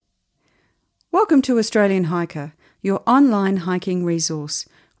Welcome to Australian Hiker, your online hiking resource.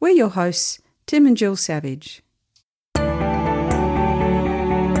 We're your hosts, Tim and Jill Savage.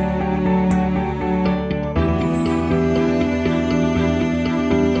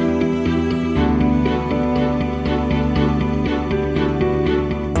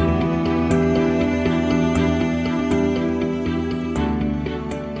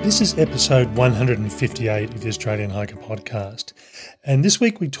 This is episode 158 of the Australian Hiker podcast, and this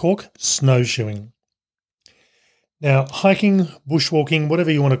week we talk snowshoeing. Now, hiking, bushwalking,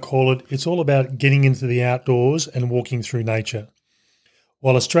 whatever you want to call it, it's all about getting into the outdoors and walking through nature.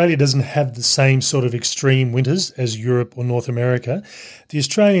 While Australia doesn't have the same sort of extreme winters as Europe or North America, the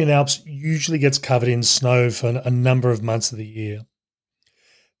Australian Alps usually gets covered in snow for a number of months of the year.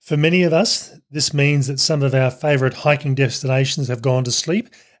 For many of us, this means that some of our favourite hiking destinations have gone to sleep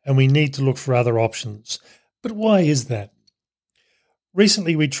and we need to look for other options. But why is that?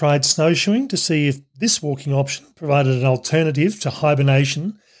 Recently, we tried snowshoeing to see if this walking option provided an alternative to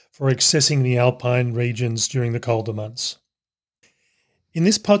hibernation for accessing the alpine regions during the colder months. In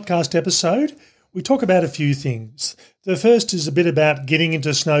this podcast episode, we talk about a few things. The first is a bit about getting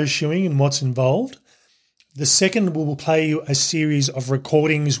into snowshoeing and what's involved. The second, we will play you a series of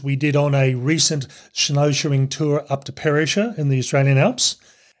recordings we did on a recent snowshoeing tour up to Perisher in the Australian Alps.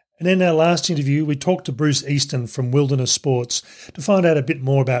 And in our last interview, we talked to Bruce Easton from Wilderness Sports to find out a bit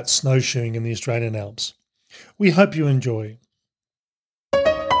more about snowshoeing in the Australian Alps. We hope you enjoy.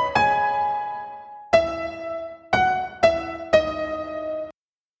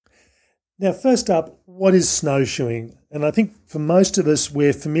 Now, first up, what is snowshoeing? And I think for most of us,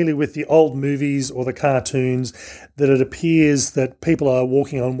 we're familiar with the old movies or the cartoons that it appears that people are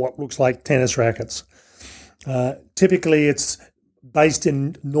walking on what looks like tennis rackets. Typically, it's based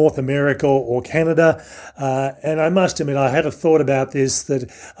in North America or Canada. And I must admit, I had a thought about this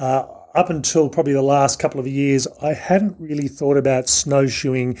that up until probably the last couple of years, I hadn't really thought about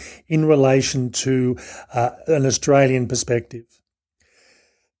snowshoeing in relation to an Australian perspective.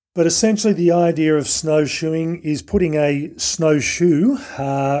 But essentially the idea of snowshoeing is putting a snowshoe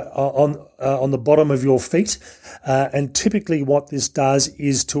on the bottom of your feet. And typically what this does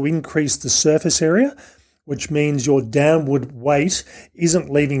is to increase the surface area, which means your downward weight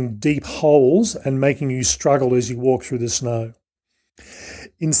isn't leaving deep holes and making you struggle as you walk through the snow.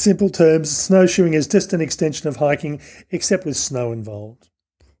 In simple terms, snowshoeing is just an extension of hiking, except with snow involved.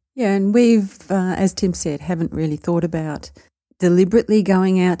 Yeah, and we've, as Tim said, haven't really thought about deliberately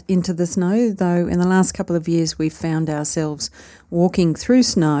going out into the snow, though in the last couple of years we've found ourselves walking through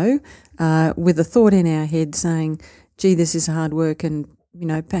snow with a thought in our head saying, gee, this is hard work and,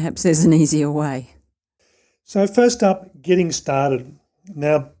 perhaps there's an easier way. So first up, getting started.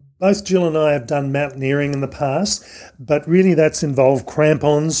 Now, both Jill and I have done mountaineering in the past, but really that's involved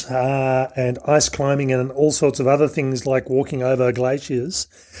crampons and ice climbing and all sorts of other things like walking over glaciers,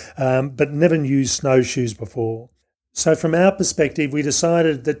 but never used snowshoes before. So from our perspective, we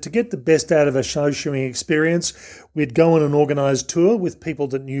decided that to get the best out of a snowshoeing experience, we'd go on an organised tour with people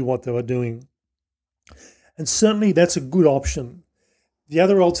that knew what they were doing. And certainly that's a good option. The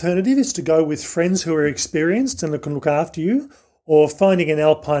other alternative is to go with friends who are experienced and that can look after you, or finding an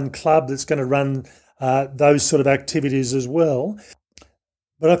alpine club that's going to run those sort of activities as well.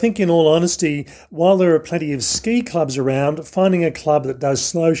 But I think in all honesty, while there are plenty of ski clubs around, finding a club that does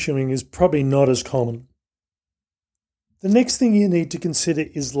snowshoeing is probably not as common. The next thing you need to consider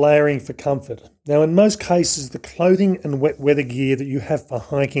is layering for comfort. Now, in most cases, the clothing and wet weather gear that you have for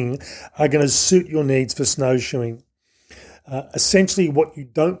hiking are going to suit your needs for snowshoeing. Essentially, what you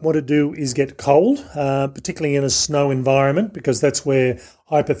don't want to do is get cold, particularly in a snow environment, because that's where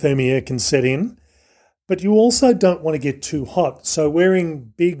hypothermia can set in. But you also don't want to get too hot. So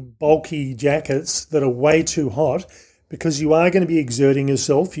wearing big, bulky jackets that are way too hot, because you are going to be exerting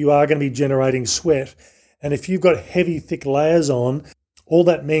yourself, you are going to be generating sweat. And if you've got heavy, thick layers on, all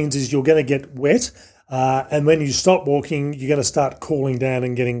that means is you're going to get wet. And when you stop walking, you're going to start cooling down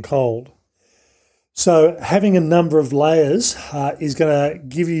and getting cold. So having a number of layers is going to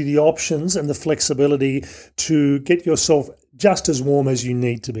give you the options and the flexibility to get yourself just as warm as you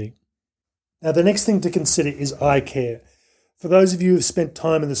need to be. Now, the next thing to consider is eye care. For those of you who've spent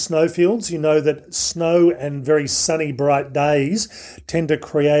time in the snowfields, you know that snow and very sunny, bright days tend to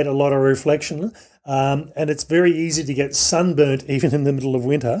create a lot of reflection. And it's very easy to get sunburnt even in the middle of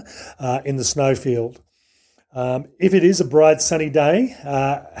winter in the snowfield. If it is a bright sunny day,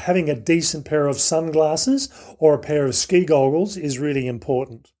 having a decent pair of sunglasses or a pair of ski goggles is really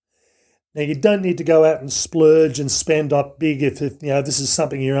important. Now, you don't need to go out and splurge and spend up big if this is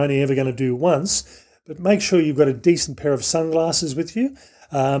something you're only ever going to do once, but make sure you've got a decent pair of sunglasses with you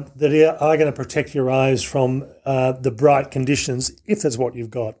that are going to protect your eyes from the bright conditions, if that's what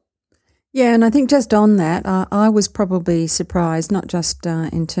you've got. Yeah, and I think just on that, I was probably surprised, not just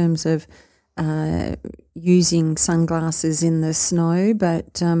in terms of using sunglasses in the snow,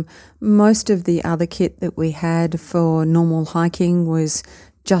 but most of the other kit that we had for normal hiking was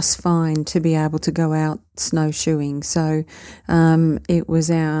just fine to be able to go out snowshoeing. So it was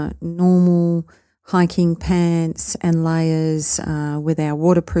our normal hiking pants and layers with our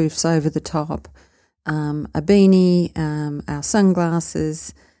waterproofs over the top, a beanie, our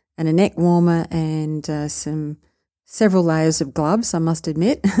sunglasses and a neck warmer and several layers of gloves, I must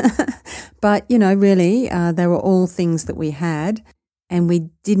admit. But, really, they were all things that we had, and we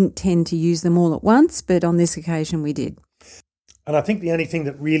didn't tend to use them all at once, but on this occasion we did. And I think the only thing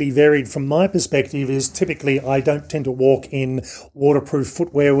that really varied from my perspective is typically I don't tend to walk in waterproof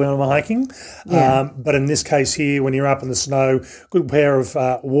footwear when I'm hiking. Yeah. But in this case here, when you're up in the snow, a good pair of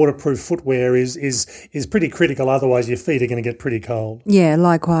waterproof footwear is pretty critical. Otherwise, your feet are going to get pretty cold. Yeah,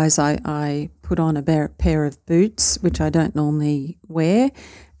 likewise, I put on a pair of boots, which I don't normally wear,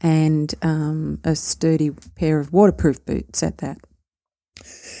 and a sturdy pair of waterproof boots at that.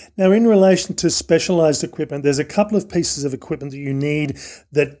 Now, in relation to specialised equipment, there's a couple of pieces of equipment that you need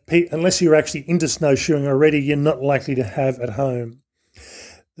that, unless you're actually into snowshoeing already, you're not likely to have at home.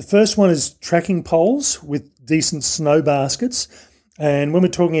 The first one is tracking poles with decent snow baskets. And when we're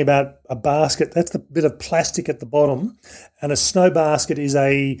talking about a basket, that's the bit of plastic at the bottom. And a snow basket is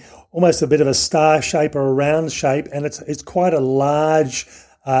almost a bit of a star shape or a round shape, and it's quite a large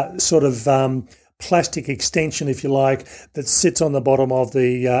sort of plastic extension, if you like, that sits on the bottom of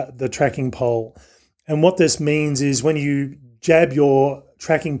the tracking pole. And what this means is when you jab your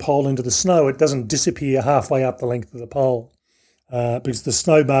tracking pole into the snow, it doesn't disappear halfway up the length of the pole because the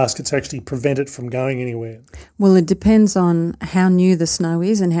snow baskets actually prevent it from going anywhere. Well, it depends on how new the snow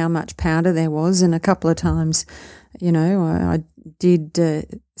is and how much powder there was. And a couple of times, I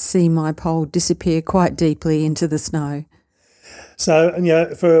did see my pole disappear quite deeply into the snow. So,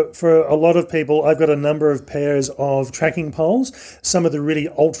 for a lot of people, I've got a number of pairs of tracking poles. Some of the really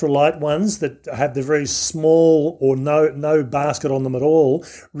ultralight ones that have the very small or no basket on them at all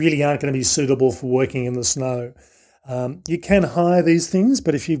really aren't going to be suitable for working in the snow. You can hire these things,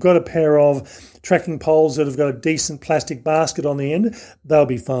 but if you've got a pair of tracking poles that have got a decent plastic basket on the end, they'll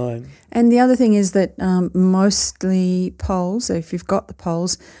be fine. And the other thing is that mostly poles, so if you've got the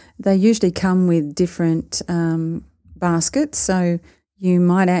poles, they usually come with different baskets, so you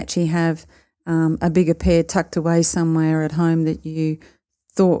might actually have a bigger pair tucked away somewhere at home that you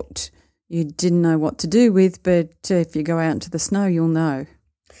thought you didn't know what to do with, but if you go out into the snow, you'll know.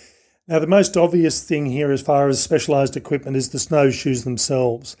 Now, the most obvious thing here as far as specialised equipment is the snowshoes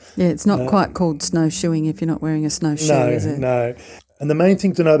themselves. Yeah, it's not quite called snowshoeing if you're not wearing a snowshoe, is it? No. And the main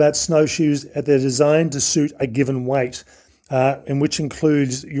thing to know about snowshoes, they're designed to suit a given weight, and which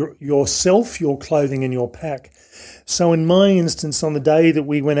includes yourself, your clothing and your pack. So in my instance, on the day that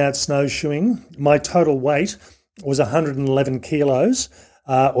we went out snowshoeing, my total weight was 111 kilos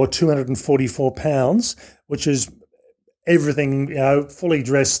or 244 pounds, which is everything, fully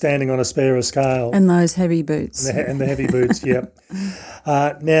dressed, standing on a spare of scale. And those heavy boots. And the heavy boots, yep.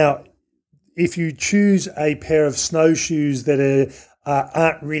 Now, if you choose a pair of snowshoes that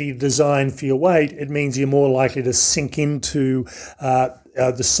aren't really designed for your weight, it means you're more likely to sink into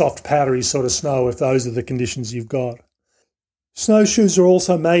the soft, powdery sort of snow if those are the conditions you've got. Snowshoes are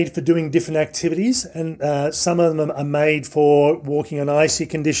also made for doing different activities, and some of them are made for walking on icy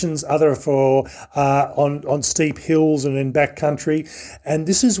conditions, other for on steep hills and in backcountry. And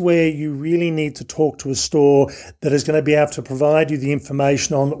this is where you really need to talk to a store that is going to be able to provide you the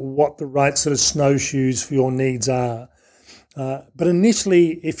information on what the right sort of snowshoes for your needs are. But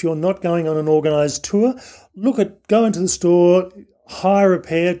initially, if you're not going on an organised tour, go into the store, hire a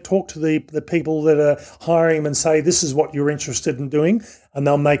pair, talk to the people that are hiring them and say, this is what you're interested in doing, and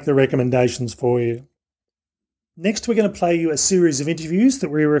they'll make the recommendations for you. Next, we're going to play you a series of interviews that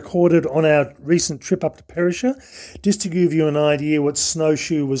we recorded on our recent trip up to Perisher, just to give you an idea what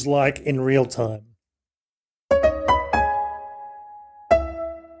snowshoe was like in real time.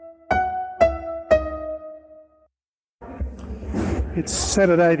 It's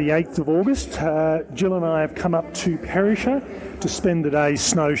Saturday the 8th of August. Jill and I have come up to Perisher to spend the day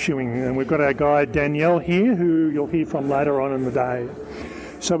snowshoeing, and we've got our guide Danielle here, who you'll hear from later on in the day.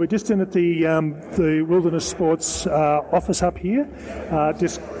 So we're just in at the Wilderness Sports office up here,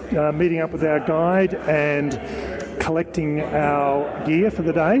 meeting up with our guide and collecting our gear for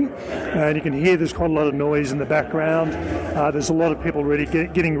the day. And you can hear there's quite a lot of noise in the background. There's a lot of people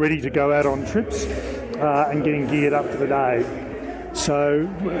getting ready to go out on trips and getting geared up for the day. So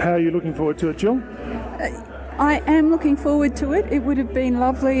how are you looking forward to it, Jill? I am looking forward to it. It would have been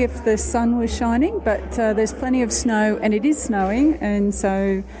lovely if the sun was shining, but there's plenty of snow and it is snowing, and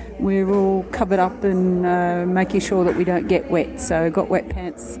so we're all covered up and making sure that we don't get wet. So got wet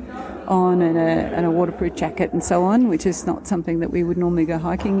pants on and a waterproof jacket and so on, which is not something that we would normally go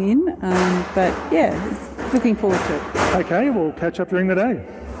hiking in. But yeah, looking forward to it. Okay, we'll catch up during the day.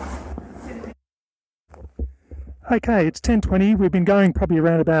 Okay, it's 10:20. We've been going probably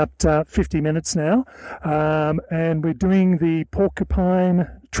around about 50 minutes now, and we're doing the Porcupine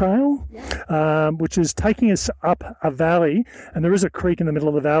Trail, which is taking us up a valley, and there is a creek in the middle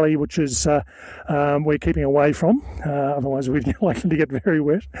of the valley, which is we're keeping away from, otherwise we'd be likely to get very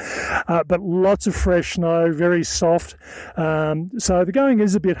wet. But lots of fresh snow, very soft. So the going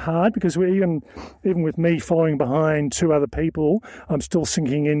is a bit hard because we even with me following behind two other people, I'm still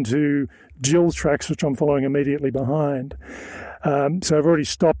sinking into Jill's tracks, which I'm following immediately behind. So I've already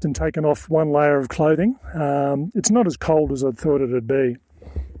stopped and taken off one layer of clothing. It's not as cold as I thought it'd be.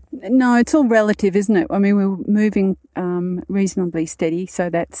 No, it's all relative, isn't it? I mean, we're moving reasonably steady,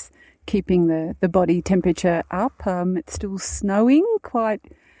 so that's keeping the body temperature up. It's still snowing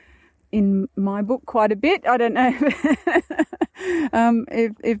in my book, quite a bit. I don't know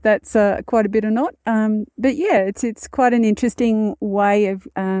if that's quite a bit or not. But yeah, it's quite an interesting way of,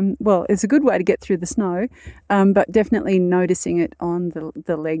 it's a good way to get through the snow, but definitely noticing it on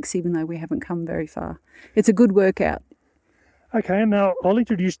the legs, even though we haven't come very far. It's a good workout. Okay, now I'll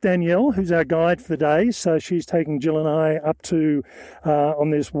introduce Danielle, who's our guide for the day. So she's taking Jill and I up to on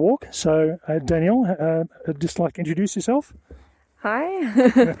this walk. So Danielle, just like to introduce yourself. Hi,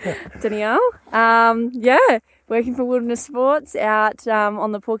 Danielle. Working for Wilderness Sports out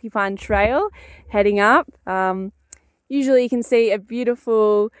on the Porcupine Trail, heading up. Usually you can see a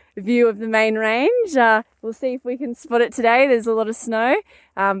beautiful view of the main range. We'll see if we can spot it today. There's a lot of snow.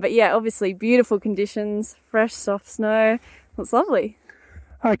 But yeah, obviously beautiful conditions, fresh, soft snow. It's lovely.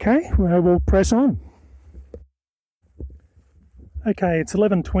 Okay, well, we'll press on. Okay, it's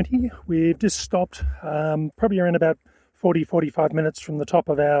 11:20. We've just stopped probably around about 45 minutes from the top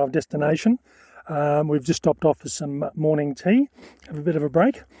of our destination. We've just stopped off for some morning tea, have a bit of a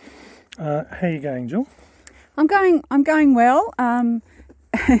break. How are you going, Jill? I'm going well.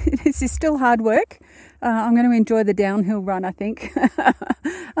 This is still hard work. I'm going to enjoy the downhill run, I think.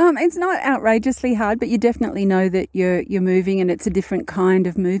 It's not outrageously hard, but you definitely know that you're moving, and it's a different kind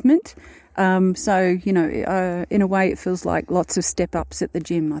of movement. So, in a way it feels like lots of step-ups at the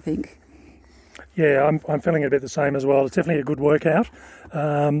gym, I think. Yeah, I'm feeling a bit the same as well. It's definitely a good workout,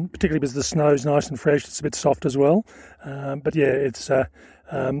 particularly because the snow's nice and fresh. It's a bit soft as well. But yeah, it's.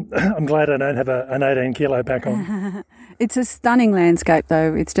 I'm glad I don't have an 18 kilo pack on. It's a stunning landscape,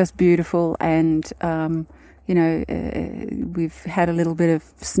 though. It's just beautiful, and we've had a little bit of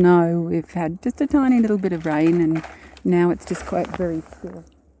snow. We've had just a tiny little bit of rain, and now it's just quite very still.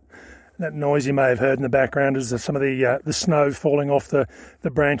 That noise you may have heard in the background is some of the snow falling off the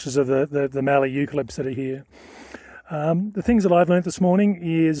branches of the Mallee eucalypts that are here. The things that I've learnt this morning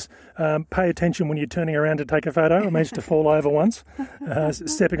is pay attention when you're turning around to take a photo. I managed to fall over once,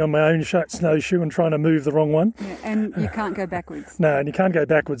 stepping on my own snowshoe and trying to move the wrong one. Yeah, and you can't go backwards. No, and you can't go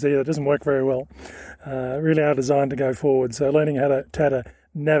backwards either. It doesn't work very well. Really are designed to go forward, so learning how to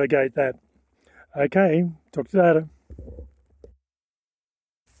navigate that. Okay, talk to you later.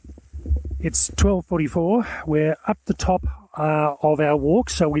 It's 12:44. We're up the top of our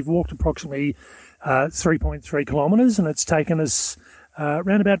walk, so we've walked approximately 3.3 kilometres, and it's taken us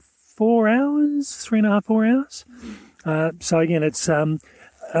around about 4 hours, 3.5, 4 hours. So again, it's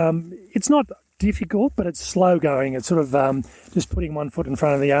not difficult, but it's slow going. It's sort of just putting one foot in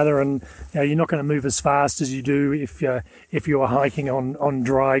front of the other, and you're not going to move as fast as you do if you were hiking on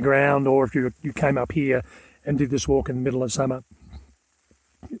dry ground, or if you came up here and did this walk in the middle of summer.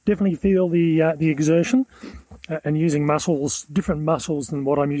 Definitely feel the exertion and using different muscles than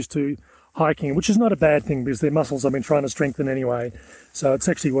what I'm used to hiking, which is not a bad thing because they're muscles I've been trying to strengthen anyway. So it's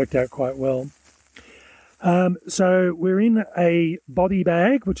actually worked out quite well. So we're in a body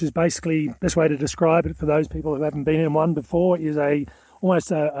bag, which is basically the best way to describe it for those people who haven't been in one before is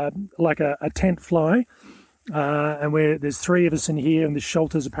almost like a tent fly. And there's 3 of us in here, and this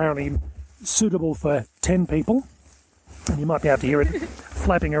shelter's apparently suitable for 10 people. And you might be able to hear it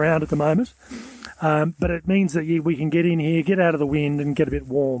flapping around at the moment. But it means that we can get in here, get out of the wind, and get a bit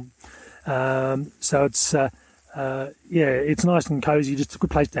warm. So it's it's nice and cosy, just a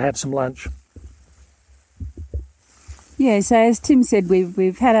good place to have some lunch. Yeah, so as Tim said,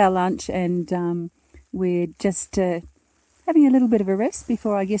 we've had our lunch, and we're just having a little bit of a rest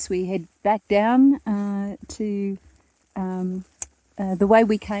before I guess we head back down to the way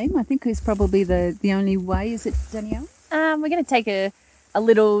we came, I think, is probably the only way. Is it, Danielle? We're going to take a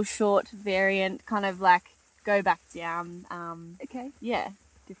little short variant, kind of like go back down. Okay. Yeah,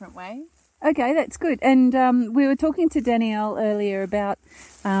 different way. Okay, that's good. And we were talking to Danielle earlier about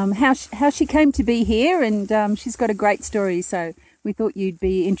how she came to be here, and she's got a great story. So we thought you'd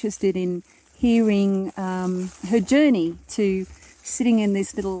be interested in hearing her journey to sitting in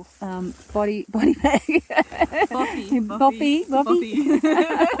this little body bag. Boffy.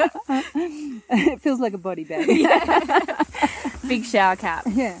 It feels like a body bag. Big shower cap.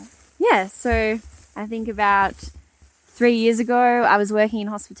 Yeah. Yeah, so I think about 3 years ago I was working in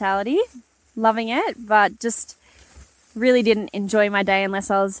hospitality, loving it, but just really didn't enjoy my day unless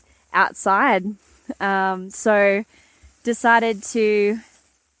I was outside. So decided to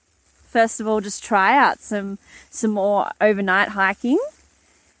first of all just try out some more overnight hiking.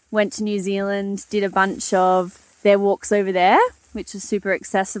 Went to New Zealand, did a bunch of their walks over there, which was super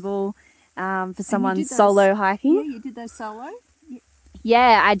accessible for someone solo hiking. Yeah, you did those solo?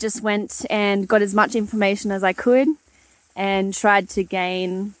 Yeah, I just went and got as much information as I could and tried to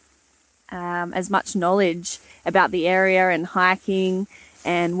gain as much knowledge about the area and hiking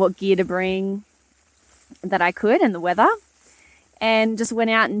and what gear to bring that I could and the weather. And just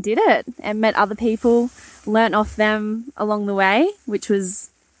went out and did it and met other people, learnt off them along the way, which was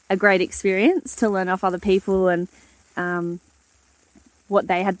a great experience to learn off other people and what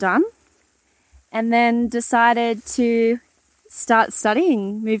they had done. And then decided to start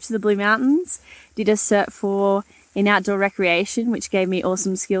studying, moved to the Blue Mountains, did a Cert 4 in outdoor recreation, which gave me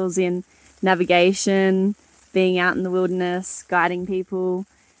awesome skills in navigation, being out in the wilderness, guiding people,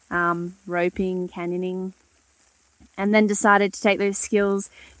 roping, canyoning. And then decided to take those skills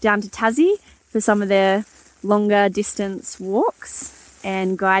down to Tassie for some of their longer distance walks.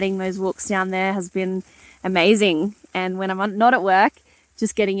 And guiding those walks down there has been amazing. And when I'm not at work,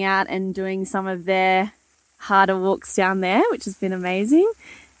 just getting out and doing some of their harder walks down there, which has been amazing.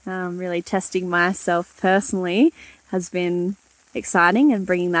 Really testing myself personally has been exciting, and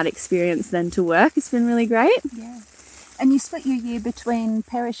bringing that experience then to work has been really great. Yeah. And you split your year between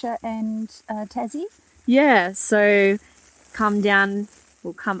Perisher and Tassie? Yeah, so come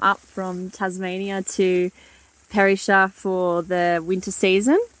up from Tasmania to Perisher for the winter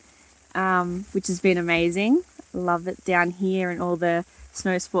season, which has been amazing. Love it down here and all the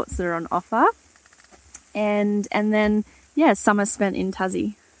snow sports that are on offer. And then, yeah, summer spent in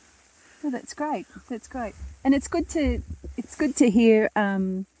Tassie. Oh, that's great. That's great. And it's good to hear,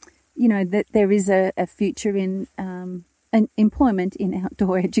 that there is a future in an employment in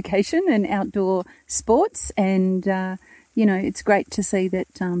outdoor education and outdoor sports, and it's great to see that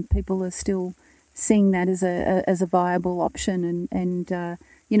people are still seeing that as a viable option, and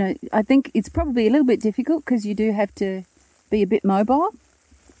I think it's probably a little bit difficult because you do have to be a bit mobile.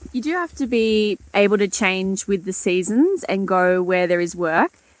 You do have to be able to change with the seasons and go where there is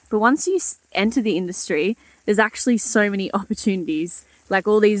work, but once you enter the industry, there's actually so many opportunities. Like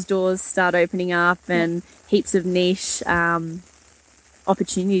all these doors start opening up and heaps of niche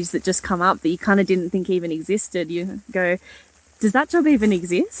opportunities that just come up that you kind of didn't think even existed. You go, does that job even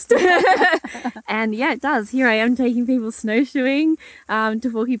exist? And yeah, it does. Here I am taking people snowshoeing to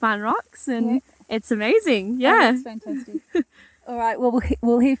Porcupine Rocks, and it's amazing. Yeah. Oh, that's fantastic. All right, well,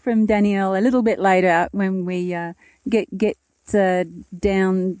 we'll hear from Danielle a little bit later when we get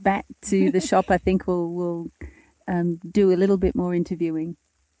down back to the shop. I think we'll do a little bit more interviewing.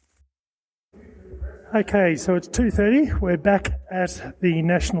 Okay, so it's 2:30. We're back at the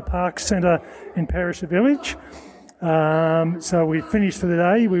National Park Centre in Perisher Village. So we finished for the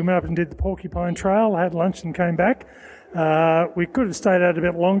day. We went up and did the Porcupine Trail, had lunch and came back. We could have stayed out a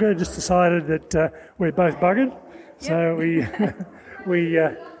bit longer, just decided that we're both buggered. So we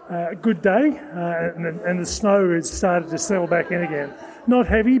good day, and the snow has started to settle back in again. Not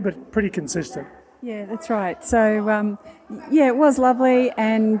heavy, but pretty consistent. Yeah, that's right. So, it was lovely,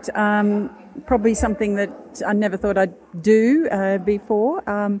 and probably something that I never thought I'd do before.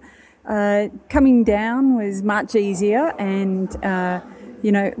 Coming down was much easier, and,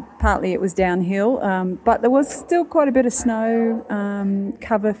 partly it was downhill, but there was still quite a bit of snow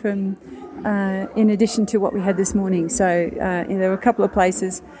cover from in addition to what we had this morning. So there were a couple of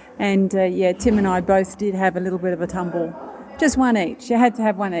places, and Tim and I both did have a little bit of a tumble. Just one each. You had to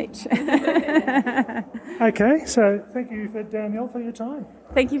have one each. Okay, so thank you, Danielle, for your time.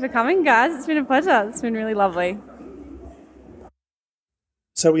 Thank you for coming, guys. It's been a pleasure. It's been really lovely.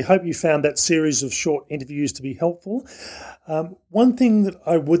 So we hope you found that series of short interviews to be helpful. One thing that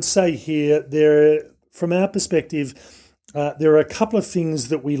I would say here, from our perspective, there are a couple of things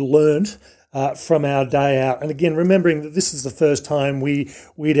that we learned from our day out. And again, remembering that this is the first time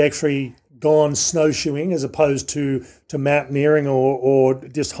we'd actually gone snowshoeing as opposed to mountaineering or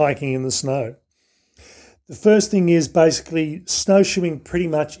just hiking in the snow. The first thing is basically snowshoeing pretty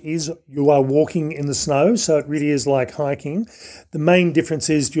much is you are walking in the snow, so it really is like hiking. The main difference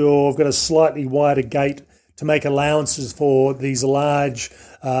is you've got a slightly wider gait to make allowances for these large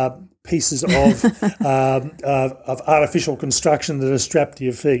pieces of artificial construction that are strapped to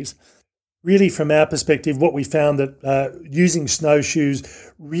your feet. Really, from our perspective, what we found that using snowshoes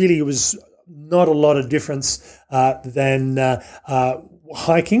really was not a lot of difference than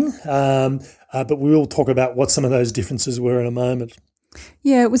hiking, but we will talk about what some of those differences were in a moment.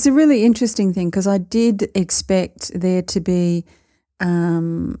 Yeah, it was a really interesting thing because I did expect there to be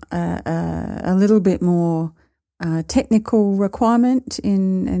a little bit more technical requirement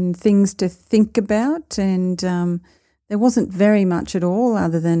in things to think about, and there wasn't very much at all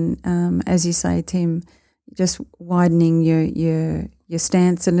other than, as you say, Tim, just widening your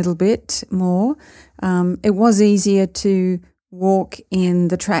stance a little bit more. It was easier to walk in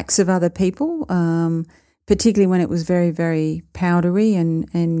the tracks of other people, particularly when it was very, very powdery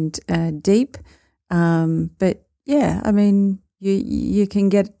and deep. But yeah, I mean, you can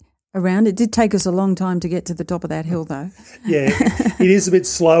get around. It did take us a long time to get to the top of that hill, though. Yeah, it is a bit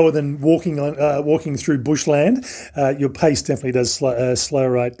slower than walking through bushland. Your pace definitely does slow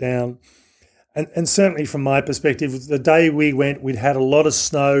right down. And certainly from my perspective, the day we went, we'd had a lot of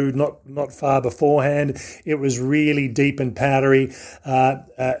snow not far beforehand. It was really deep and powdery,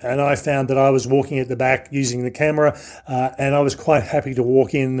 and I found that I was walking at the back using the camera, and I was quite happy to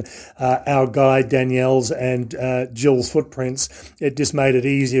walk in our guide Danielle's and Jill's footprints. It just made it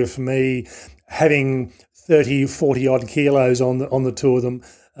easier for me having 30, 40 odd kilos on the two of them,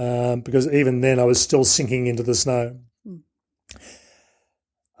 because even then I was still sinking into the snow.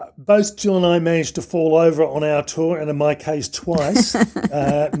 Both Jill and I managed to fall over on our tour, and in my case twice.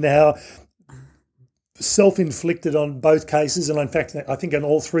 Now, self-inflicted on both cases, and in fact I think in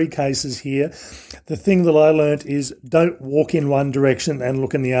all three cases here, the thing that I learnt is don't walk in one direction and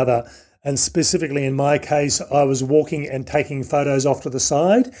look in the other. And specifically in my case, I was walking and taking photos off to the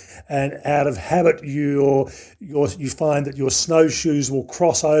side, and out of habit you find that your snowshoes will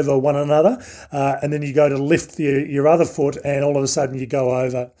cross over one another, and then you go to lift your other foot and all of a sudden you go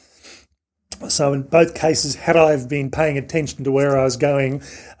over. So in both cases, had I been paying attention to where I was going,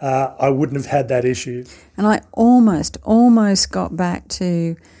 I wouldn't have had that issue. And I almost got back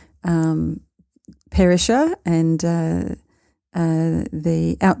to Perisher and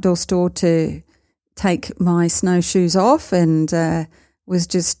the outdoor store to take my snowshoes off, and was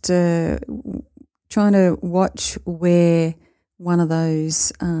just trying to watch where one of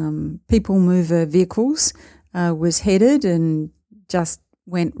those people mover vehicles was headed, and just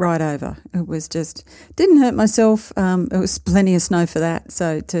went right over. It was just, didn't hurt myself. It was plenty of snow for that,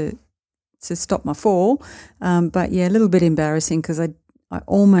 so to stop my fall. But yeah, a little bit embarrassing because I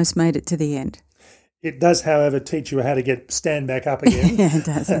almost made it to the end. It does, however, teach you how to stand back up again. Yeah, it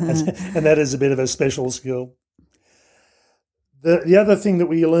does. And that is a bit of a special skill. The other thing that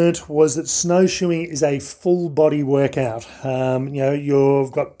we learnt was that snowshoeing is a full body workout.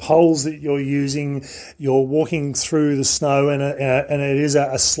 You've got poles that you're using. You're walking through the snow, and it is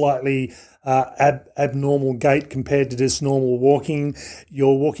a slightly abnormal gait compared to just normal walking.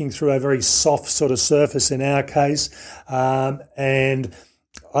 You're walking through a very soft sort of surface in our case, and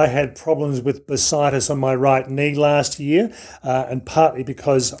I had problems with bursitis on my right knee last year, and partly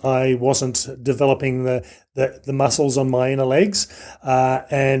because I wasn't developing the muscles on my inner legs.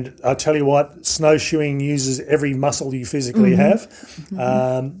 And I tell you what, snowshoeing uses every muscle you physically have.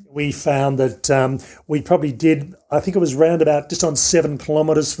 We found that we probably did, I think it was round about just on 7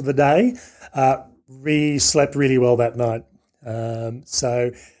 kilometres for the day. We slept really well that night.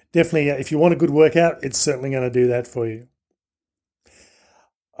 So definitely, if you want a good workout, it's certainly going to do that for you.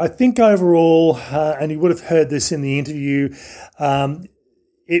 I think overall, and you would have heard this in the interview,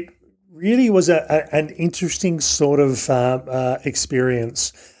 it really was an interesting sort of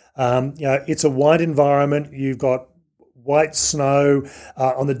experience. It's a white environment. You've got white snow.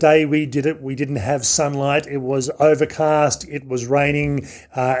 On the day we did it, we didn't have sunlight. It was overcast. It was raining.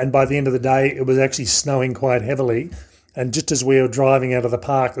 And by the end of the day, it was actually snowing quite heavily. And just as we were driving out of the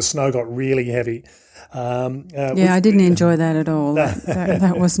park, the snow got really heavy. I didn't enjoy that at all.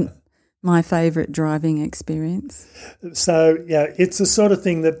 That wasn't my favourite driving experience. So, it's the sort of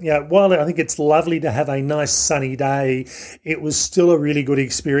thing that, while I think it's lovely to have a nice sunny day, it was still a really good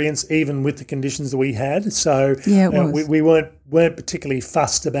experience, even with the conditions that we had. So, it was. We weren't particularly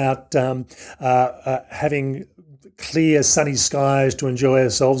fussed about having clear, sunny skies to enjoy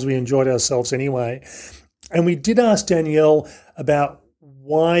ourselves. We enjoyed ourselves anyway. And we did ask Danielle about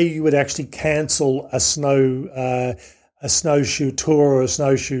why you would actually cancel a snowshoe tour or a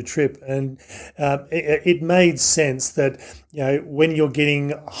snowshoe trip. And it made sense that, when you're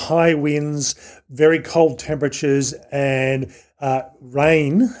getting high winds, very cold temperatures and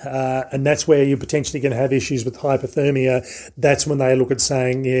rain, and that's where you're potentially going to have issues with hypothermia, that's when they look at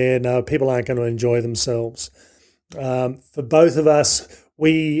saying, people aren't going to enjoy themselves. For both of us,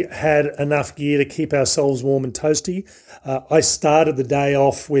 we had enough gear to keep ourselves warm and toasty. I started the day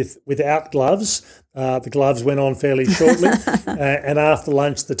off without gloves. The gloves went on fairly shortly, and after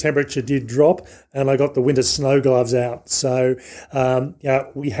lunch the temperature did drop, and I got the winter snow gloves out. So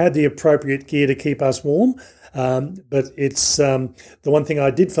we had the appropriate gear to keep us warm. But it's the one thing I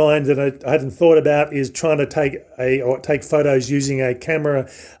did find that I hadn't thought about is trying to take photos using a camera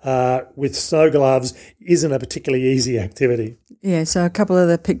with snow gloves isn't a particularly easy activity. Yeah, so a couple of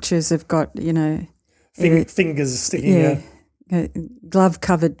the pictures have got, fingers sticking out.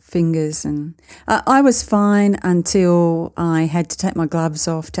 Glove-covered fingers. And I was fine until I had to take my gloves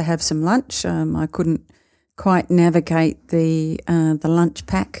off to have some lunch. I couldn't quite navigate the lunch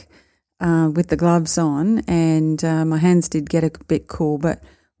pack with the gloves on, and my hands did get a bit cool. But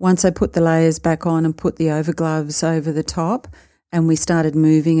once I put the layers back on and put the overgloves over the top and we started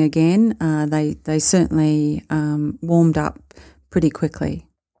moving again, they certainly warmed up pretty quickly.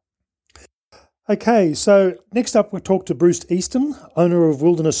 Okay, so next up we'll talk to Bruce Easton, owner of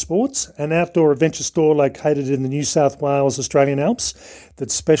Wilderness Sports, an outdoor adventure store located in the New South Wales Australian Alps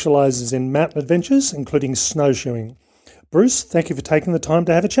that specialises in mountain adventures, including snowshoeing. Bruce, thank you for taking the time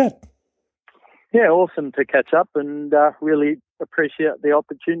to have a chat. Yeah, awesome to catch up, and really appreciate the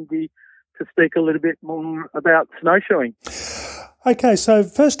opportunity to speak a little bit more about snowshoeing. Okay, so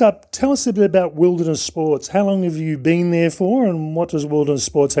first up, tell us a bit about Wilderness Sports. How long have you been there for, and what does Wilderness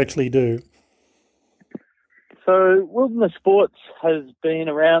Sports actually do? So Wilderness Sports has been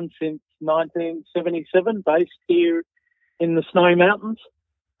around since 1977, based here in the Snowy Mountains.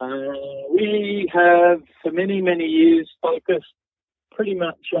 We have, for many, many years, focused pretty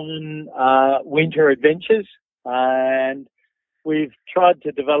much on winter adventures, and we've tried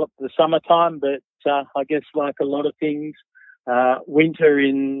to develop the summertime, but I guess like a lot of things, winter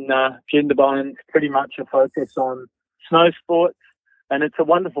in Jindabyne is pretty much a focus on snow sports, and it's a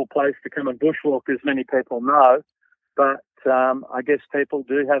wonderful place to come and bushwalk, as many people know. But I guess people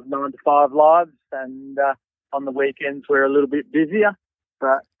do have 9-to-5 lives, and on the weekends we're a little bit busier.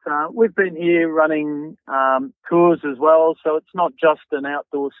 But we've been here running tours as well, so it's not just an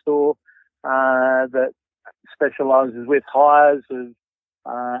outdoor store that specialises with hires of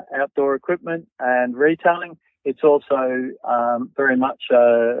outdoor equipment and retailing. It's also very much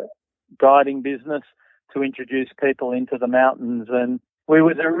a guiding business to introduce people into the mountains. And we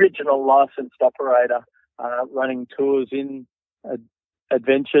were the original licensed operator running tours in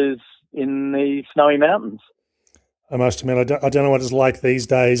adventures in the Snowy Mountains. I must admit, I don't know what it's like these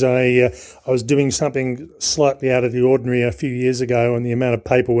days. I was doing something slightly out of the ordinary a few years ago, and the amount of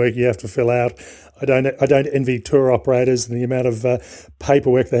paperwork you have to fill out. I don't envy tour operators and the amount of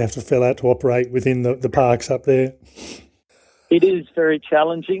paperwork they have to fill out to operate within the parks up there. It is very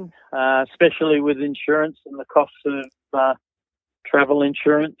challenging, especially with insurance and the costs of travel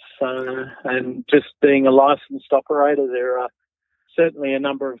insurance, and just being a licensed operator. There are certainly a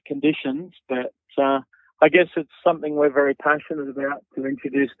number of conditions, but I guess it's something we're very passionate about, to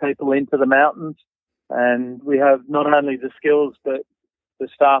introduce people into the mountains. And we have not only the skills, but the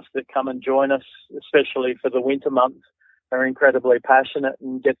staff that come and join us, especially for the winter months, are incredibly passionate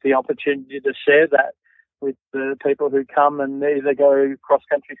and get the opportunity to share that with the people who come and either go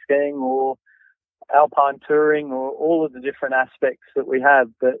cross-country skiing or alpine touring or all of the different aspects that we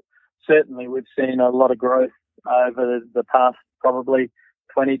have. But certainly we've seen a lot of growth over the past probably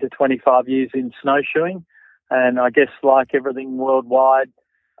 20 to 25 years in snowshoeing. And I guess like everything worldwide,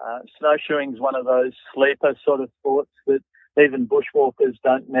 snowshoeing is one of those sleeper sort of sports that even bushwalkers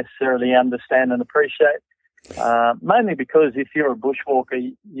don't necessarily understand and appreciate. Mainly because if you're a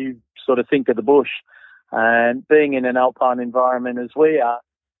bushwalker, you sort of think of the bush. And being in an alpine environment as we are,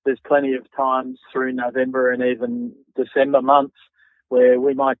 there's plenty of times through November and even December months where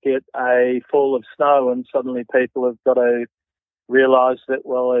we might get a fall of snow, and suddenly people have got to realise that,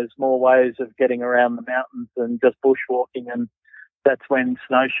 well, there's more ways of getting around the mountains than just bushwalking, and that's when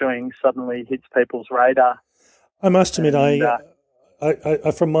snowshoeing suddenly hits people's radar. I must admit,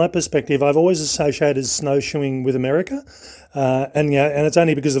 I from my perspective, I've always associated snowshoeing with America, and it's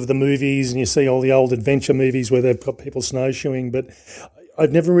only because of the movies, and you see all the old adventure movies where they've got people snowshoeing. But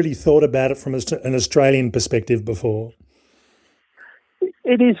I've never really thought about it from an Australian perspective before.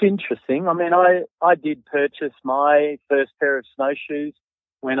 It is interesting. I mean, I did purchase my first pair of snowshoes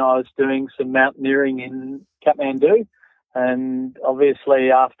when I was doing some mountaineering in Kathmandu. And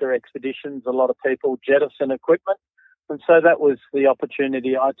obviously after expeditions, a lot of people jettison equipment. And so that was the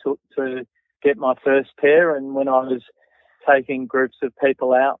opportunity I took to get my first pair. And when I was taking groups of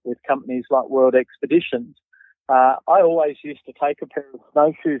people out with companies like World Expeditions, I always used to take a pair of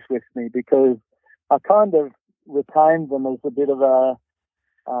snowshoes with me because I kind of retained them as a bit of a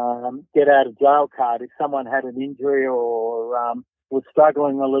get out of jail card. If someone had an injury or was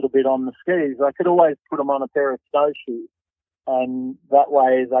struggling a little bit on the skis, I could always put them on a pair of snowshoes. And that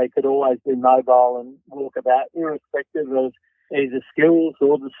way they could always be mobile and walk about irrespective of either skills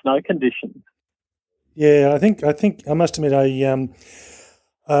or the snow conditions. Yeah, I think I must admit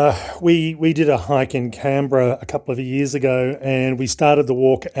we did a hike in Canberra a couple of years ago, and we started the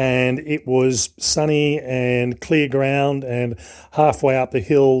walk, and it was sunny and clear ground, and halfway up the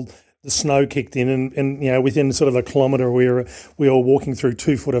hill the snow kicked in, and within sort of a kilometre we were walking through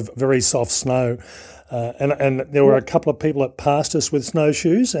 2 foot of very soft snow. And there were a couple of people that passed us with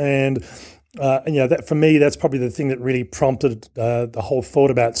snowshoes, and that for me, that's probably the thing that really prompted the whole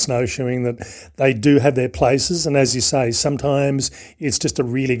thought about snowshoeing, that they do have their places. And as you say, sometimes it's just a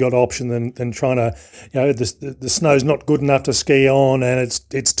really good option than trying to, the snow's not good enough to ski on, and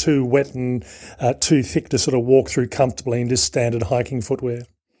it's too wet and too thick to sort of walk through comfortably in just standard hiking footwear.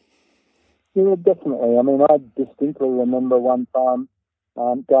 Yeah, definitely. I mean, I distinctly remember one time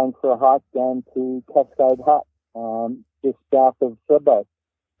going for a hike down to Cascade Hut, just south of Thredbo.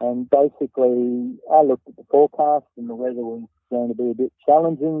 And basically, I looked at the forecast and the weather was going to be a bit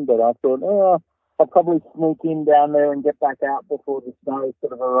challenging, but I thought, I'll probably sneak in down there and get back out before the snow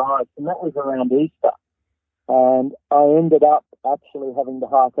sort of arrives. And that was around Easter. And I ended up actually having to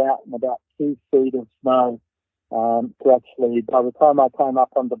hike out in about 2 feet of snow to actually, by the time I came up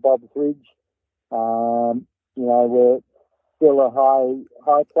onto Bob's Ridge, we're still a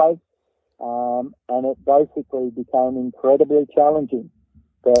high place, and it basically became incredibly challenging.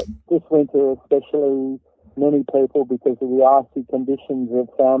 But this winter especially, many people, because of the icy conditions, have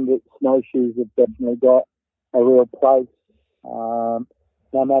found that snowshoes have definitely got a real place. No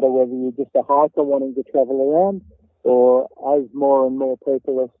matter whether you're just a hiker wanting to travel around, or as more and more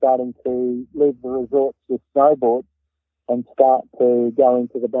people are starting to leave the resorts with snowboards and start to go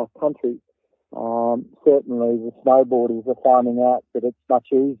into the backcountry. Certainly the snowboarders are finding out that it's much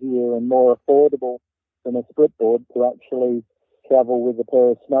easier and more affordable than a splitboard to actually travel with a pair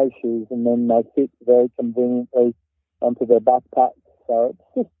of snowshoes, and then they fit very conveniently onto their backpacks. So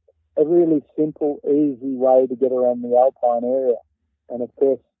it's just a really simple, easy way to get around the alpine area. And of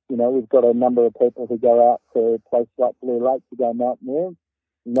course, we've got a number of people who go out to a place like Blue Lake to go mountaineering.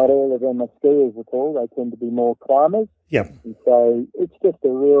 Not all of them are skiers at all. They tend to be more climbers. Yeah. And so it's just a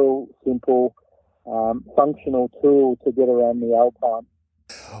real simple, functional tool to get around the alpine.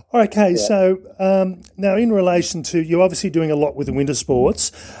 Okay, so now in relation to, you're obviously doing a lot with the winter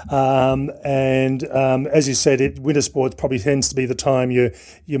sports, and as you said, winter sports probably tends to be the time you're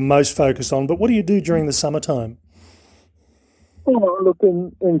most focused on. But what do you do during the summertime? Well, look,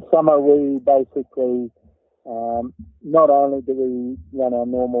 in summer we basically not only do we run our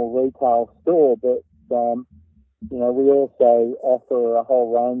normal retail store, but we also offer a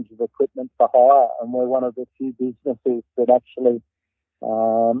whole range of equipment for hire, and we're one of the few businesses that actually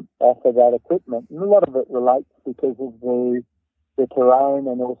offer that equipment. And a lot of it relates because of the terrain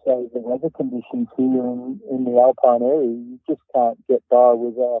and also the weather conditions here in the alpine area. You just can't get by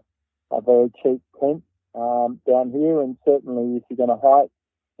with a very cheap tent down here, and certainly if you're going to hike,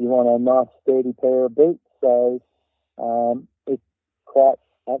 you want a nice sturdy pair of boots. So it's quite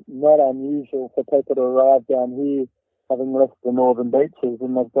not unusual for people to arrive down here having left the northern beaches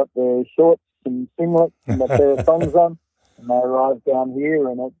and they've got their shorts and singlets and a pair of thongs on, and they arrive down here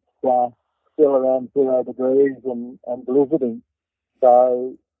and it's still around 0 degrees and blizzarding.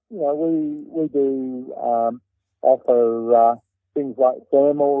 So, we do offer things like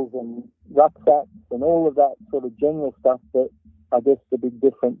thermals and rucksacks and all of that sort of general stuff, but I guess the big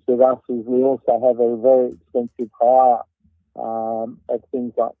difference with us is we also have a very expensive hire of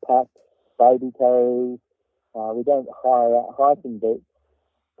things like packs, baby carriers. We don't hire out hiking boots,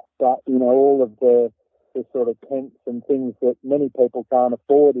 but, all of the sort of tents and things that many people can't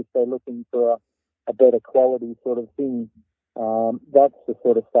afford if they're looking for a better quality sort of thing. That's the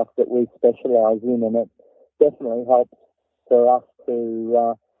sort of stuff that we specialise in, and it definitely helps for us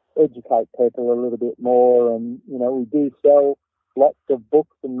to educate people a little bit more. And, we do sell lots of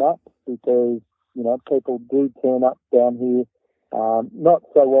books and maps because, people do turn up down here not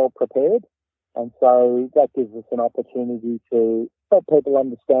so well prepared. And so that gives us an opportunity to help people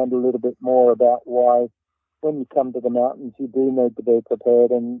understand a little bit more about why when you come to the mountains you do need to be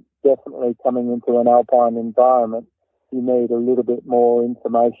prepared, and definitely coming into an alpine environment you need a little bit more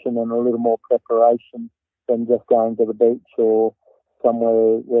information and a little more preparation than just going to the beach or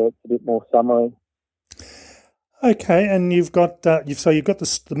somewhere where it's a bit more summery. Okay, and you've got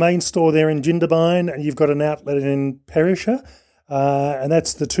the main store there in Jindabyne, and you've got an outlet in Perisher, and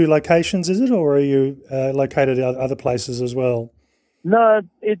that's the two locations, is it, or are you located at other places as well? No,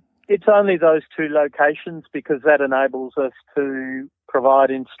 it's only those two locations because that enables us to provide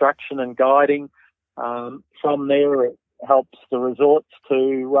instruction and guiding. From there, it helps the resorts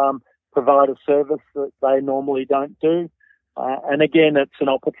to provide a service that they normally don't do. And again, it's an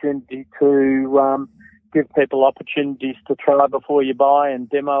opportunity to give people opportunities to try before you buy and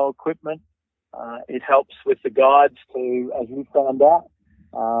demo equipment. It helps with the guides to, as you found out,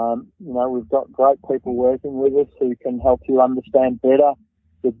 we've got great people working with us who can help you understand better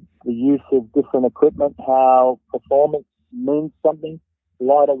the use of different equipment, how performance means something,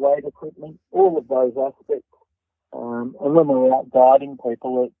 lighter weight equipment, all of those aspects. And when we're out guiding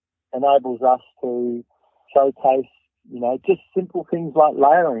people, it enables us to showcase, just simple things like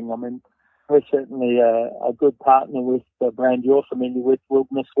layering. I mean, we're certainly a good partner with the brand you're familiar with,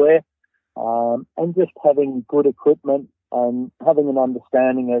 Wilderness Wear, and just having good equipment and having an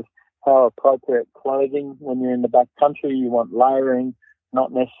understanding of how appropriate clothing when you're in the back country. You want layering,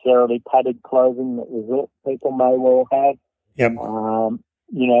 not necessarily padded clothing that resort people may well have. Yep.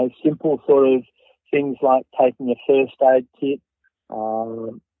 Simple sort of things like taking a first aid kit,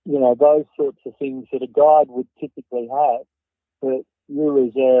 those sorts of things that a guide would typically have, but you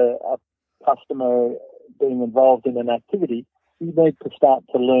as a customer being involved in an activity, you need to start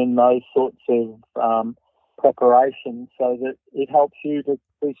to learn those sorts of preparations so that it helps you to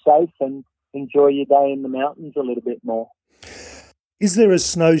be safe and enjoy your day in the mountains a little bit more. Is there a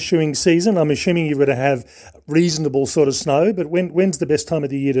snowshoeing season? I'm assuming you're going to have reasonable sort of snow, but when's the best time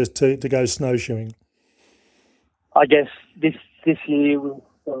of the year to go snowshoeing? I guess this year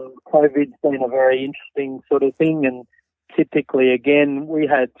COVID's been a very interesting sort of thing, and typically, again, we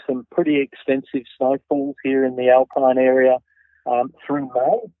had some pretty extensive snowfalls here in the Alpine area through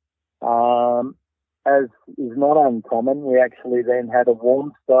May. As is not uncommon, we actually then had a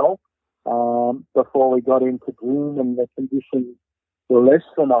warm spell before we got into June, and the conditions were less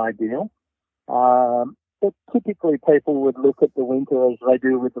than ideal. But typically people would look at the winter as they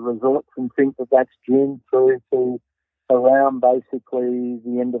do with the resorts and think that that's June through to around basically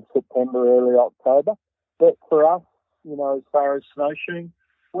the end of September, early October. But for us, as far as snowshoeing,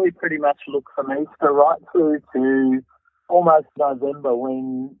 we pretty much look from Easter right through to almost November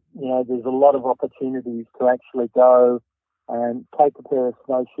when, there's a lot of opportunities to actually go and take a pair of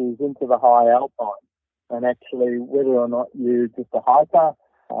snowshoes into the high Alpine. And actually, whether or not you're just a hiker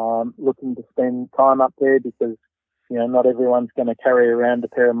looking to spend time up there, because, not everyone's going to carry around a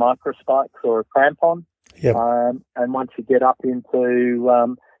pair of micro spikes or a crampon. Yep. And once you get up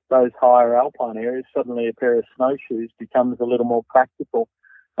into those higher Alpine areas, suddenly a pair of snowshoes becomes a little more practical.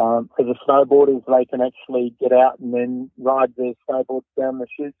 For the snowboarders, they can actually get out and then ride their snowboards down the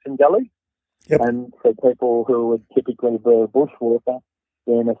chutes and gullies. Yep. And for people who would typically be a bushwalker,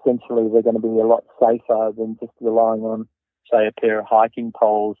 then essentially they're going to be a lot safer than just relying on, say, a pair of hiking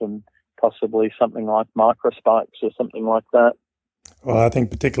poles and possibly something like micro spikes or something like that. Well, I think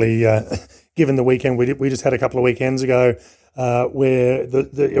particularly given the weekend we just had a couple of weekends ago where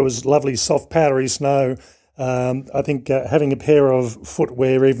it was lovely soft powdery snow. I think having a pair of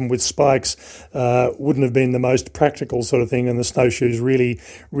footwear, even with spikes, wouldn't have been the most practical sort of thing, and the snowshoes really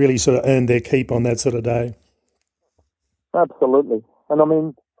sort of earned their keep on that sort of day. Absolutely. And I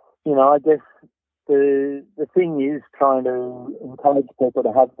mean, I guess the thing is trying to encourage people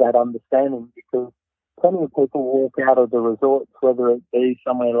to have that understanding, because plenty of people walk out of the resorts, whether it be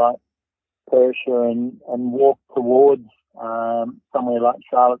somewhere like Perisher and walk towards somewhere like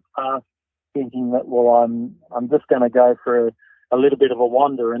Charlotte's Pass, thinking that, well, I'm just going to go for a little bit of a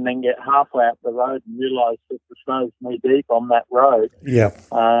wander, and then get halfway up the road and realise that the snow's knee deep on that road. Yeah.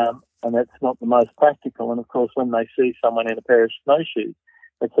 And that's not the most practical. And of course, when they see someone in a pair of snowshoes,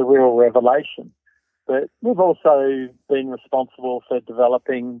 it's a real revelation. But we've also been responsible for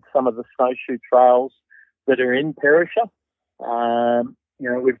developing some of the snowshoe trails that are in Perisher.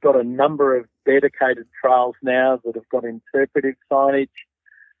 We've got a number of dedicated trails now that have got interpretive signage,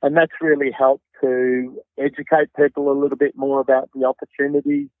 and that's really helped to educate people a little bit more about the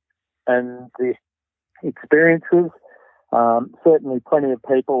opportunities and the experiences. Certainly plenty of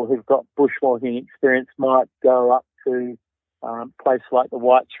people who've got bushwalking experience might go up to place like the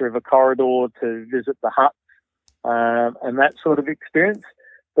Whites River Corridor to visit the huts and that sort of experience.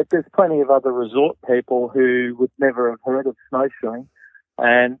 But there's plenty of other resort people who would never have heard of snowshoeing,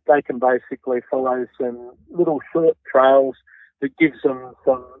 and they can basically follow some little short trails that gives them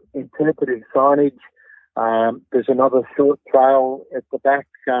some interpretive signage. There's another short trail at the back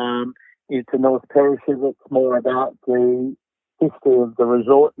into North Perisher that's more about the history of the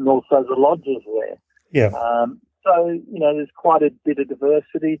resort and also the lodges there. Yeah. So, there's quite a bit of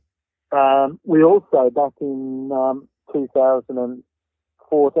diversity. We also, back in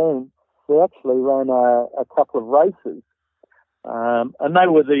 2014, we actually ran a couple of races. And they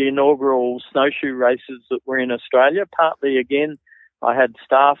were the inaugural snowshoe races that were in Australia. Partly, again, I had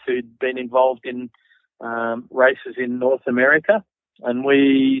staff who'd been involved in races in North America, and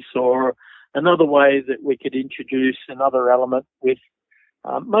we saw another way that we could introduce another element with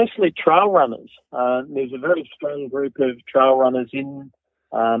mostly trail runners. There's a very strong group of trail runners in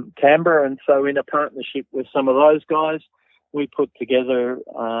Canberra, and so in a partnership with some of those guys, we put together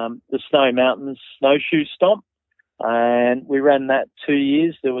the Snowy Mountains Snowshoe Stomp, and we ran that 2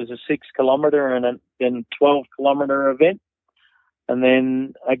 years. There was a 6 kilometre and a 12 kilometre event. And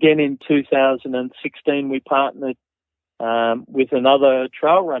then again in 2016, we partnered with another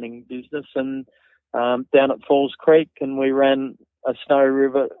trail running business and down at Falls Creek, and we ran a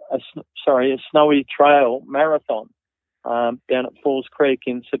Snowy Trail marathon down at Falls Creek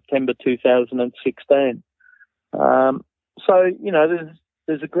in September 2016. So,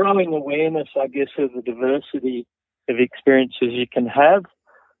 there's a growing awareness, I guess, of the diversity of experiences you can have.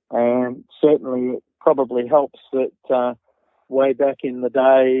 And certainly it probably helps that way back in the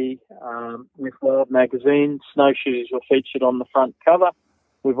day with Wild Magazine, snowshoes were featured on the front cover.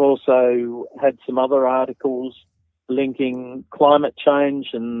 We've also had some other articles linking climate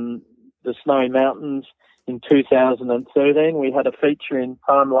change and the Snowy Mountains. In 2013, we had a feature in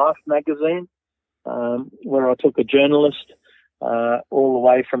Time Life magazine where I took a journalist all the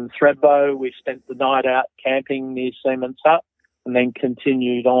way from Thredbo. We spent the night out camping near Seaman's Hut and then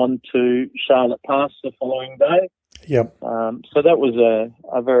continued on to Charlotte Pass the following day. Yep. So that was a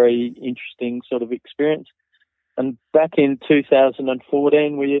very interesting sort of experience. And back in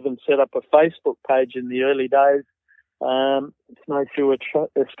 2014, we even set up a Facebook page in the early days, Snowshoe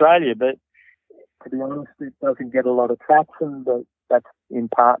Australia, but to be honest, it doesn't get a lot of traction, but that's in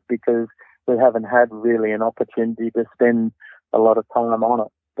part because we haven't had really an opportunity to spend a lot of time on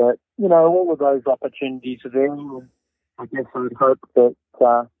it. But, all of those opportunities are there, and I guess I would hope that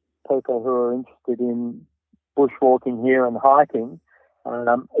people who are interested in bushwalking here and hiking,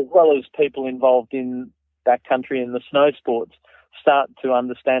 as well as people involved in backcountry and the snow sports, start to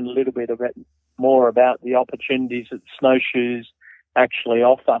understand a little bit more about the opportunities that snowshoes actually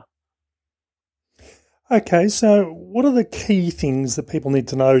offer. Okay, so what are the key things that people need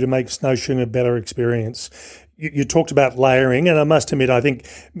to know to make snowshoeing a better experience? You talked about layering, and I must admit, I think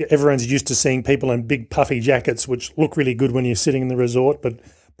everyone's used to seeing people in big puffy jackets, which look really good when you're sitting in the resort, but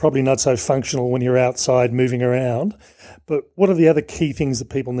probably not so functional when you're outside moving around. But what are the other key things that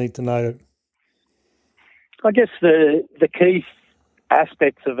people need to know? I guess the key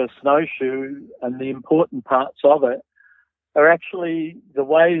aspects of a snowshoe and the important parts of it are actually the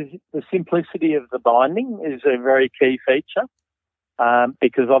simplicity of the binding is a very key feature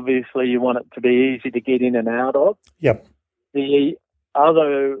because obviously you want it to be easy to get in and out of. Yep. The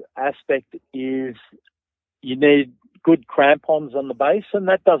other aspect is you need good crampons on the base, and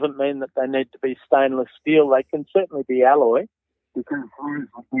that doesn't mean that they need to be stainless steel. They can certainly be alloy because those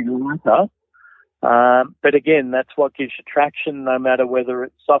will be lighter. But again, that's what gives you traction no matter whether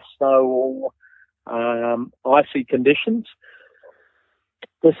it's soft snow or icy conditions.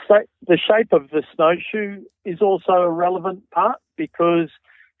 The shape of the snowshoe is also a relevant part because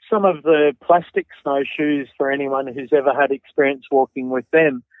some of the plastic snowshoes, for anyone who's ever had experience walking with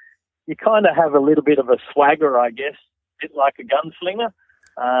them, you kind of have a little bit of a swagger, I guess, a bit like a gunslinger,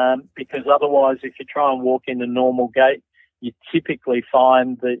 because otherwise if you try and walk in a normal gait, you typically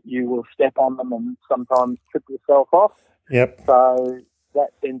find that you will step on them and sometimes trip yourself off. Yep. So that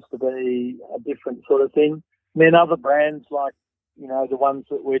tends to be a different sort of thing. And then other brands like, the ones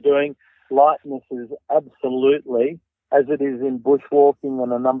that we're doing, lightness is absolutely, as it is in bushwalking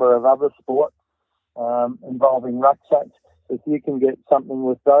and a number of other sports involving rucksacks, if you can get something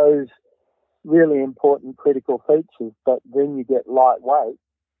with those really important critical features, but then you get lightweight,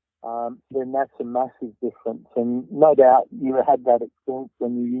 then that's a massive difference. And no doubt you had that experience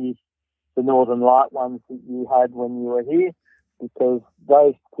when you used the Northern Light ones that you had when you were here, because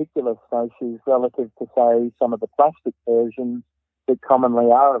those particular snowshoes relative to, say, some of the plastic versions that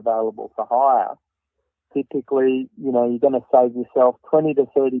commonly are available for hire, typically, you're going to save yourself 20 to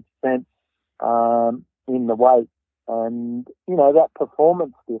 30% in the weight. And, that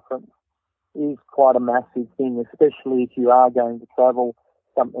performance difference is quite a massive thing, especially if you are going to travel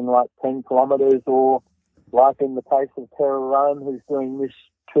something like 10 kilometres, or like in the case of Tara Rome, who's doing this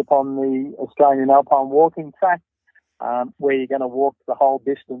trip on the Australian Alpine Walking Track, where you're going to walk the whole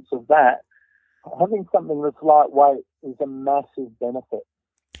distance of that. Having something that's lightweight is a massive benefit.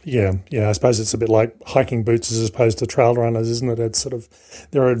 Yeah, I suppose it's a bit like hiking boots as opposed to trail runners, isn't it? It's sort of,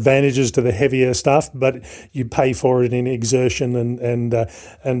 there are advantages to the heavier stuff, but you pay for it in exertion and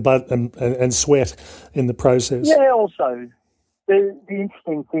sweat in the process. Yeah, also the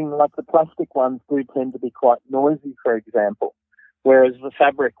interesting thing, like the plastic ones do tend to be quite noisy, for example, whereas the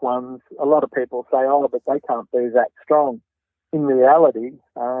fabric ones, a lot of people say, but they can't be that strong. In reality,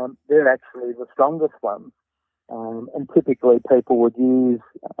 they're actually the strongest ones. And typically people would use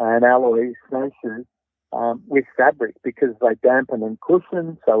an alloy snowshoe with fabric because they dampen and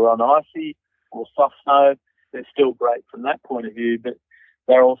cushion. So on icy or soft snow, they're still great from that point of view, but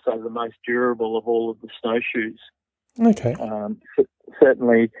they're also the most durable of all of the snowshoes. Okay.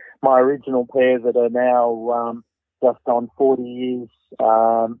 Certainly my original pair that are now just on 40 years,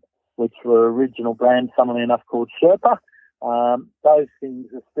 which were original brand, funnily enough, called Sherpa, those things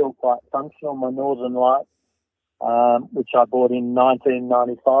are still quite functional. My Northern Lights, which I bought in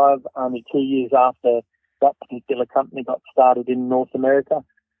 1995, only 2 years after that particular company got started in North America.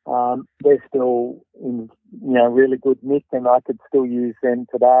 They're still in, really good nick, and I could still use them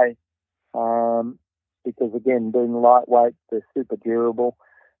today. Because again, being lightweight, they're super durable,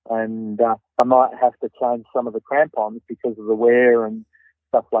 and I might have to change some of the crampons because of the wear and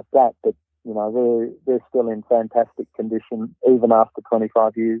stuff like that. But they're still in fantastic condition even after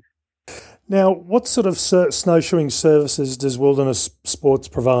 25 years. Now, what sort of snowshoeing services does Wilderness Sports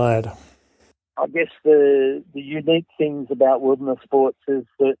provide? I guess the unique things about Wilderness Sports is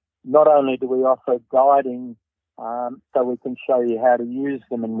that not only do we offer guiding, so we can show you how to use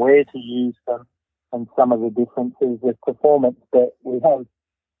them and where to use them and some of the differences with performance, but we have,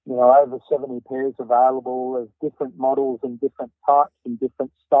 over 70 pairs available of different models and different types and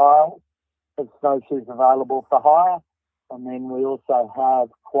different styles of snowshoes available for hire. And then we also have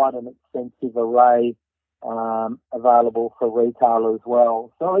quite an extensive array available for retail as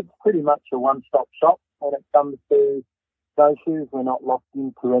well. So it's pretty much a one-stop shop when it comes to snowshoes. We're not locked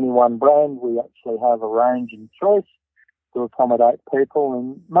into any one brand. We actually have a range and choice to accommodate people.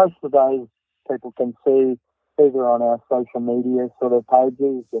 And most of those people can see either on our social media sort of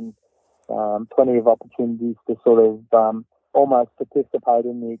pages, and plenty of opportunities to sort of almost participate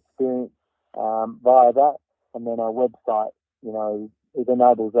in the experience via that. And then our website, it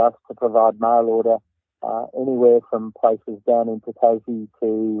enables us to provide mail order anywhere from places down into Tassie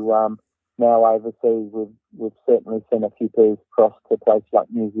to now overseas. We've certainly seen a few pairs across to places like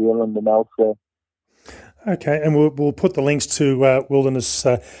New Zealand and elsewhere. Okay, and we'll put the links to Wilderness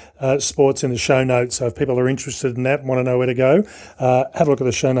Sports in the show notes, so if people are interested in that and want to know where to go, have a look at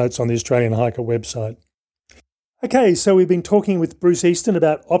the show notes on the Australian Hiker website. Okay, so we've been talking with Bruce Easton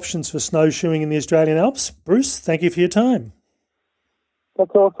about options for snowshoeing in the Australian Alps. Bruce, thank you for your time.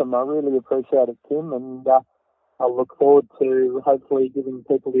 That's awesome. I really appreciate it, Tim, and I'll look forward to hopefully giving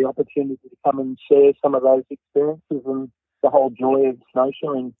people the opportunity to come and share some of those experiences and the whole joy of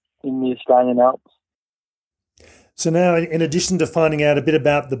snowshoeing in the Australian Alps. So now, in addition to finding out a bit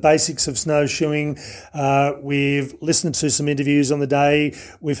about the basics of snowshoeing, we've listened to some interviews on the day.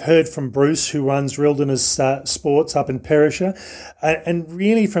 We've heard from Bruce, who runs Wilderness Sports up in Perisher. And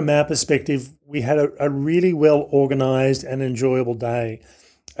really, from our perspective, we had a really well organised and enjoyable day.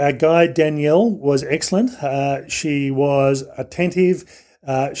 Our guide, Danielle, was excellent. She was attentive.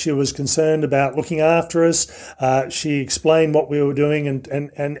 She was concerned about looking after us. She explained what we were doing,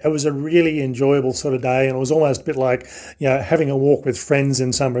 and it was a really enjoyable sort of day. And it was almost a bit like, having a walk with friends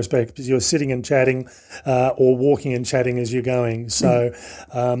in some respects, because you're sitting and chatting or walking and chatting as you're going. So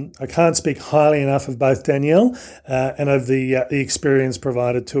I can't speak highly enough of both Danielle and of the experience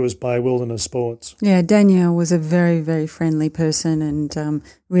provided to us by Wilderness Sports. Yeah, Danielle was a very, very friendly person and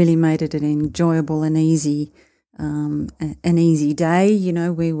really made it an enjoyable and easy day.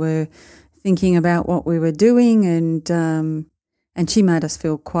 We were thinking about what we were doing, and she made us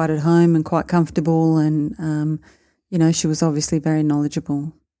feel quite at home and quite comfortable, and she was obviously very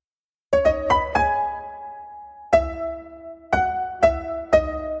knowledgeable.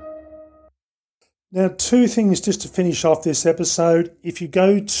 Now, two things just to finish off this episode. If you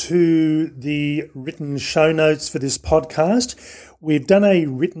go to the written show notes for this podcast, we've done a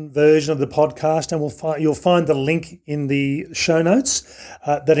written version of the podcast, and you'll find the link in the show notes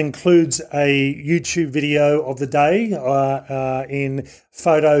that includes a YouTube video of the day in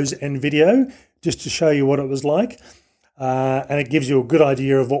photos and video, just to show you what it was like. And it gives you a good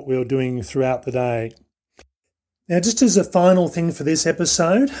idea of what we were doing throughout the day. Now, just as a final thing for this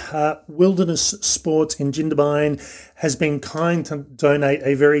episode, Wilderness Sports in Jindabyne has been kind to donate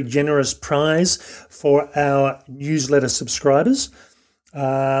a very generous prize for our newsletter subscribers.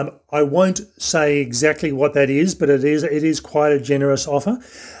 I won't say exactly what that is, but it is quite a generous offer.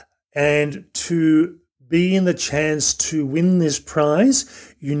 And to be in the chance to win this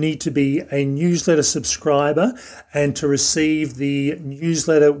prize, you need to be a newsletter subscriber and to receive the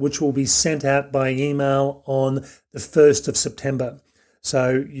newsletter, which will be sent out by email on the 1st of September.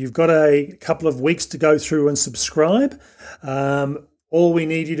 So you've got a couple of weeks to go through and subscribe. All we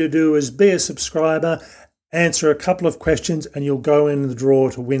need you to do is be a subscriber, answer a couple of questions, and you'll go in the draw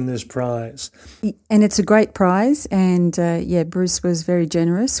to win this prize. And it's a great prize, and Bruce was very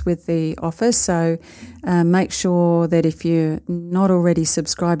generous with the offer. So make sure that if you're not already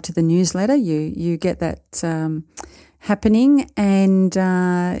subscribed to the newsletter, you get that happening, and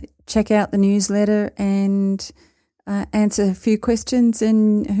check out the newsletter and answer a few questions,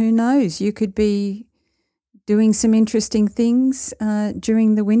 and who knows, you could be doing some interesting things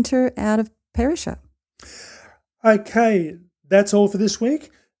during the winter out of Perisher. Okay, that's all for this week.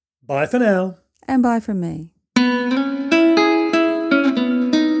 Bye for now. And bye from me.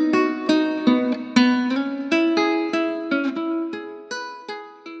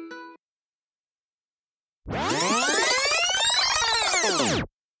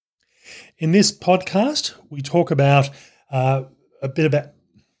 In this podcast, we talk about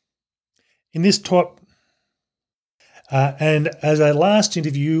and as a last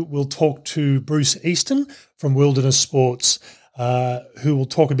interview, we'll talk to Bruce Easton from Wilderness Sports, who will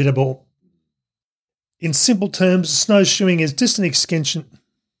talk a bit about, in simple terms, snowshoeing is just an extension.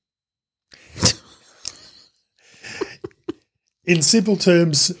 In simple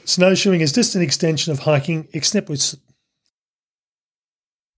terms, snowshoeing is just an extension of hiking, except with